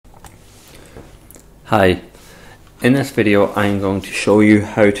Hi, in this video I'm going to show you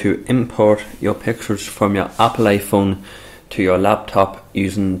how to import your pictures from your Apple iPhone to your laptop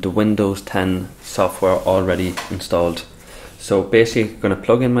using the Windows 10 software already installed. So basically I'm going to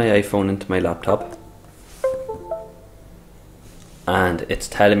plug in my iPhone into my laptop and it's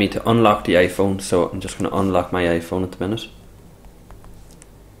telling me to unlock the iPhone, so I'm just going to unlock my iPhone at the minute.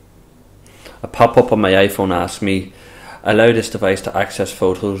 A pop-up on my iPhone asks me, allow this device to access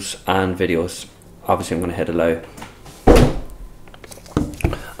photos and videos. Obviously I'm going to hit allow,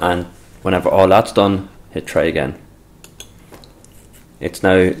 and whenever all that's done, hit try again. It's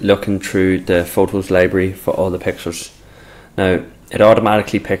now looking through the photos library for all the pictures. Now it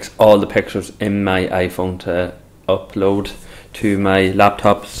automatically picks all the pictures in my iPhone to upload to my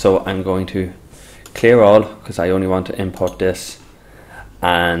laptop, so I'm going to clear all because I only want to import this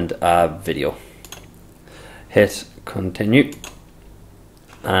and a video. Hit continue,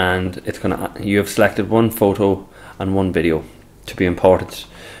 and it's gonna, you have selected one photo and one video to be imported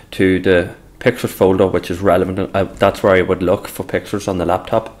to the pictures folder, which is relevant. That's where I would look for pictures on the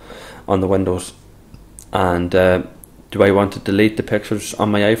laptop, on the Windows. And do I want to delete the pictures on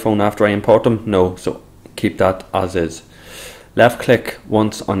my iPhone after I import them? No, so keep that as is. Left click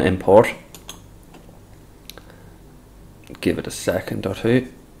once on import, give it a second or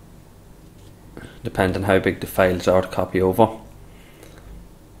two, depending on how big the files are to copy over.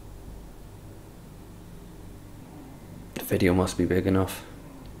 The video must be big enough.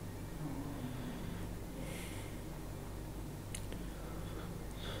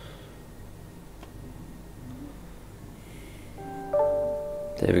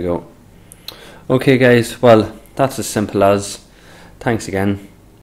 There we go. Okay guys, well that's as simple as. Thanks again.